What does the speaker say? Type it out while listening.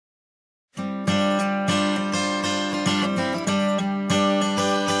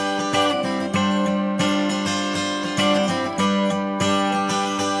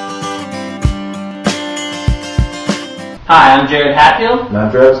Hi, I'm Jared Hatfield. And I'm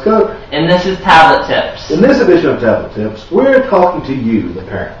Travis Cook. And this is Tablet Tips. In this edition of Tablet Tips, we're talking to you, the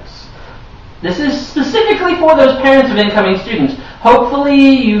parents. This is specifically for those parents of incoming students. Hopefully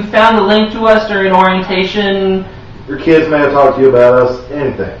you found the link to us during orientation. Your kids may have talked to you about us,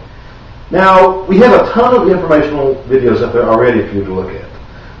 anything. Now, we have a ton of informational videos up there already for you to look at.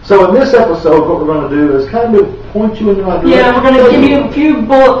 So in this episode, what we're going to do is kind of point you in the right direction. Yeah, we're going to give you a few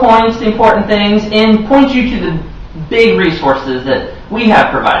bullet points, the important things, and point you to the big resources that we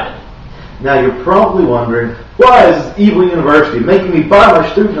have provided. Now you're probably wondering, why is Evil University making me buy my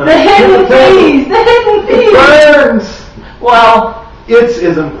student The hidden fees! The hidden fees! It burns! Well, it's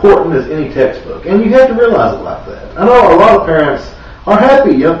as important as any textbook, and you have to realize it like that. I know a lot of parents are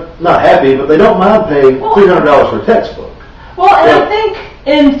happy, not happy, but they don't mind paying $300 for a textbook. Well, and I think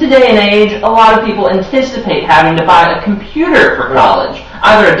in today and age, a lot of people anticipate having to buy a computer for college,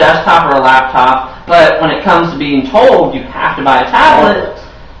 either a desktop or a laptop, but when it comes to being told you have to buy a tablet,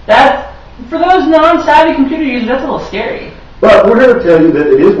 that, for those non-savvy computer users, that's a little scary. But we're here to tell you that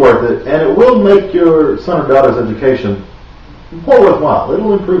it is worth it, and it will make your son or daughter's education more worthwhile.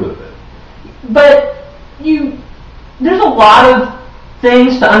 It'll improve it a bit. But there's a lot of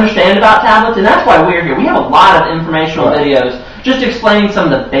things to understand about tablets, and that's why we're here. We have a lot of informational videos just explaining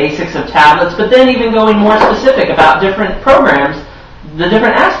some of the basics of tablets, but then even going more specific about different programs, the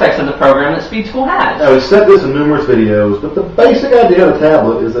different aspects of the program that Speed School has. Now, we've said this in numerous videos, but the basic idea of a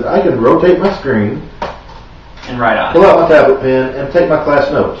tablet is that I can rotate my screen, and write on it, pull out my tablet pen, and take my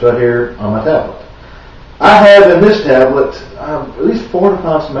class notes right here on my tablet. I have in this tablet at least 4 to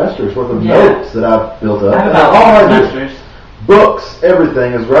 5 semesters worth of notes that I've built up. I have about all semesters. Books,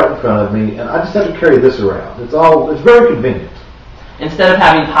 everything is right in front of me, and I just have to carry this around. It's very convenient. Instead of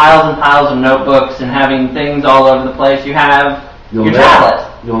having piles and piles of notebooks and having things all over the place, you have your tablet.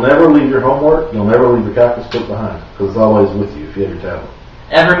 You'll never leave your homework. You'll never leave your calculus book behind, because it's always with you if you have your tablet.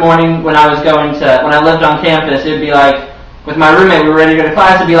 Every morning when I lived on campus, it'd be like, with my roommate, we were ready to go to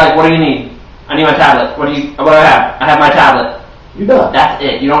class, it'd be like, what do you need? I need my tablet. What do I have? I have my tablet. You're done. That's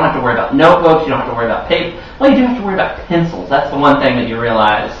it. You don't have to worry about notebooks. You don't have to worry about paper. Well, you do have to worry about pencils. That's the one thing that you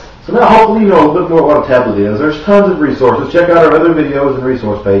realize. So now hopefully you know a little bit more what a tablet is. There's tons of resources. Check out our other videos and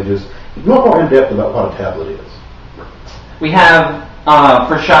resource pages. If you want more in-depth about what a tablet is. We have,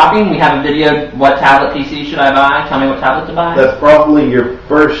 for shopping, we have a video, what tablet PC should I buy? Tell me what tablet to buy. That's probably your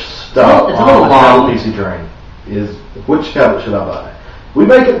first stop it's on the tablet PC train, is which tablet should I buy? We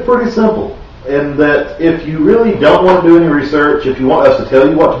make it pretty simple. And that if you really don't want to do any research, if you want us to tell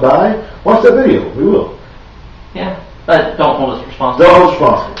you what to buy, watch that video. We will. Yeah, but don't hold us responsible. Don't hold us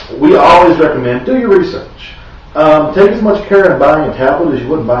responsible. We always recommend do your research. Take as much care in buying a tablet as you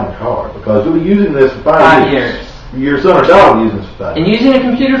would in buying a car, because you'll be using this for 5 years. Your son or daughter will be using this for 5 years. And using a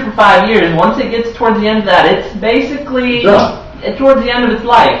computer for 5 years, once it gets towards the end of that, it's basically towards the end of its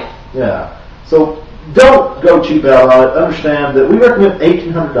life. Yeah. So don't go cheap out on it. Understand that we recommend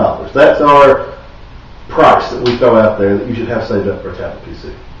 $1,800. That's our price that we throw out there that you should have saved up for a tablet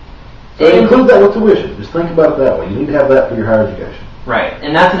PC. So include that with tuition. Just think about it that way. You need to have that for your higher education. Right.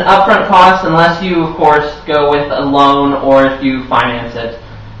 And that's an upfront cost unless you, of course, go with a loan or if you finance it.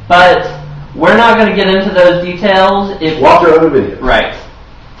 But we're not going to get into those details. Watch our other videos. Right.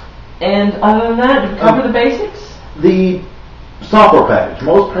 And other than that, did we cover the basics? The software package.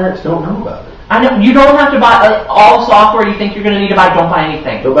 Most parents don't know about it. I know. You don't have to buy all software you think you're going to need to buy. Don't buy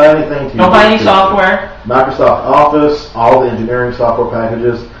anything. Don't buy anything. Don't buy any software. Microsoft Office, all the engineering software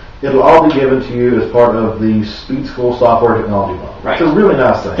packages, it'll all be given to you as part of the Speed School software technology model. Right. It's a really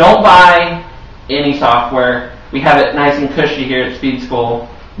nice thing. Don't buy any software. We have it nice and cushy here at Speed School.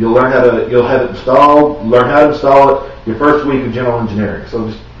 You'll have it installed, learn how to install it your first week of general engineering.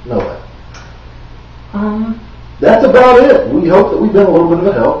 So just know that. That's about it. We hope that we've been a little bit of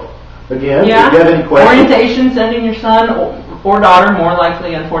a help. Again, if you have any questions. Orientation, sending your son or daughter, more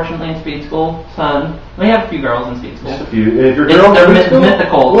likely, unfortunately, in Speed School. Son. We have a few girls in Speed School. Just a few. If you're girls they're in Speed School,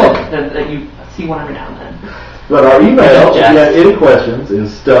 mythical that you see one every now and then. But our email, if you have any questions,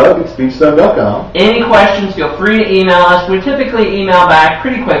 is stug@speedstug.com. Any questions, feel free to email us. We typically email back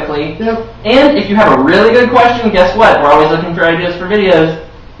pretty quickly. Yep. And if you have a really good question, guess what? We're always looking for ideas for videos.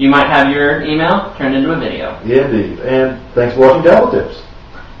 You might have your email turned into a video. Yeah, indeed. And thanks for watching Tablet Tips.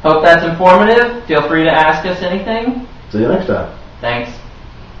 Hope that's informative. Feel free to ask us anything. See you next time. Thanks.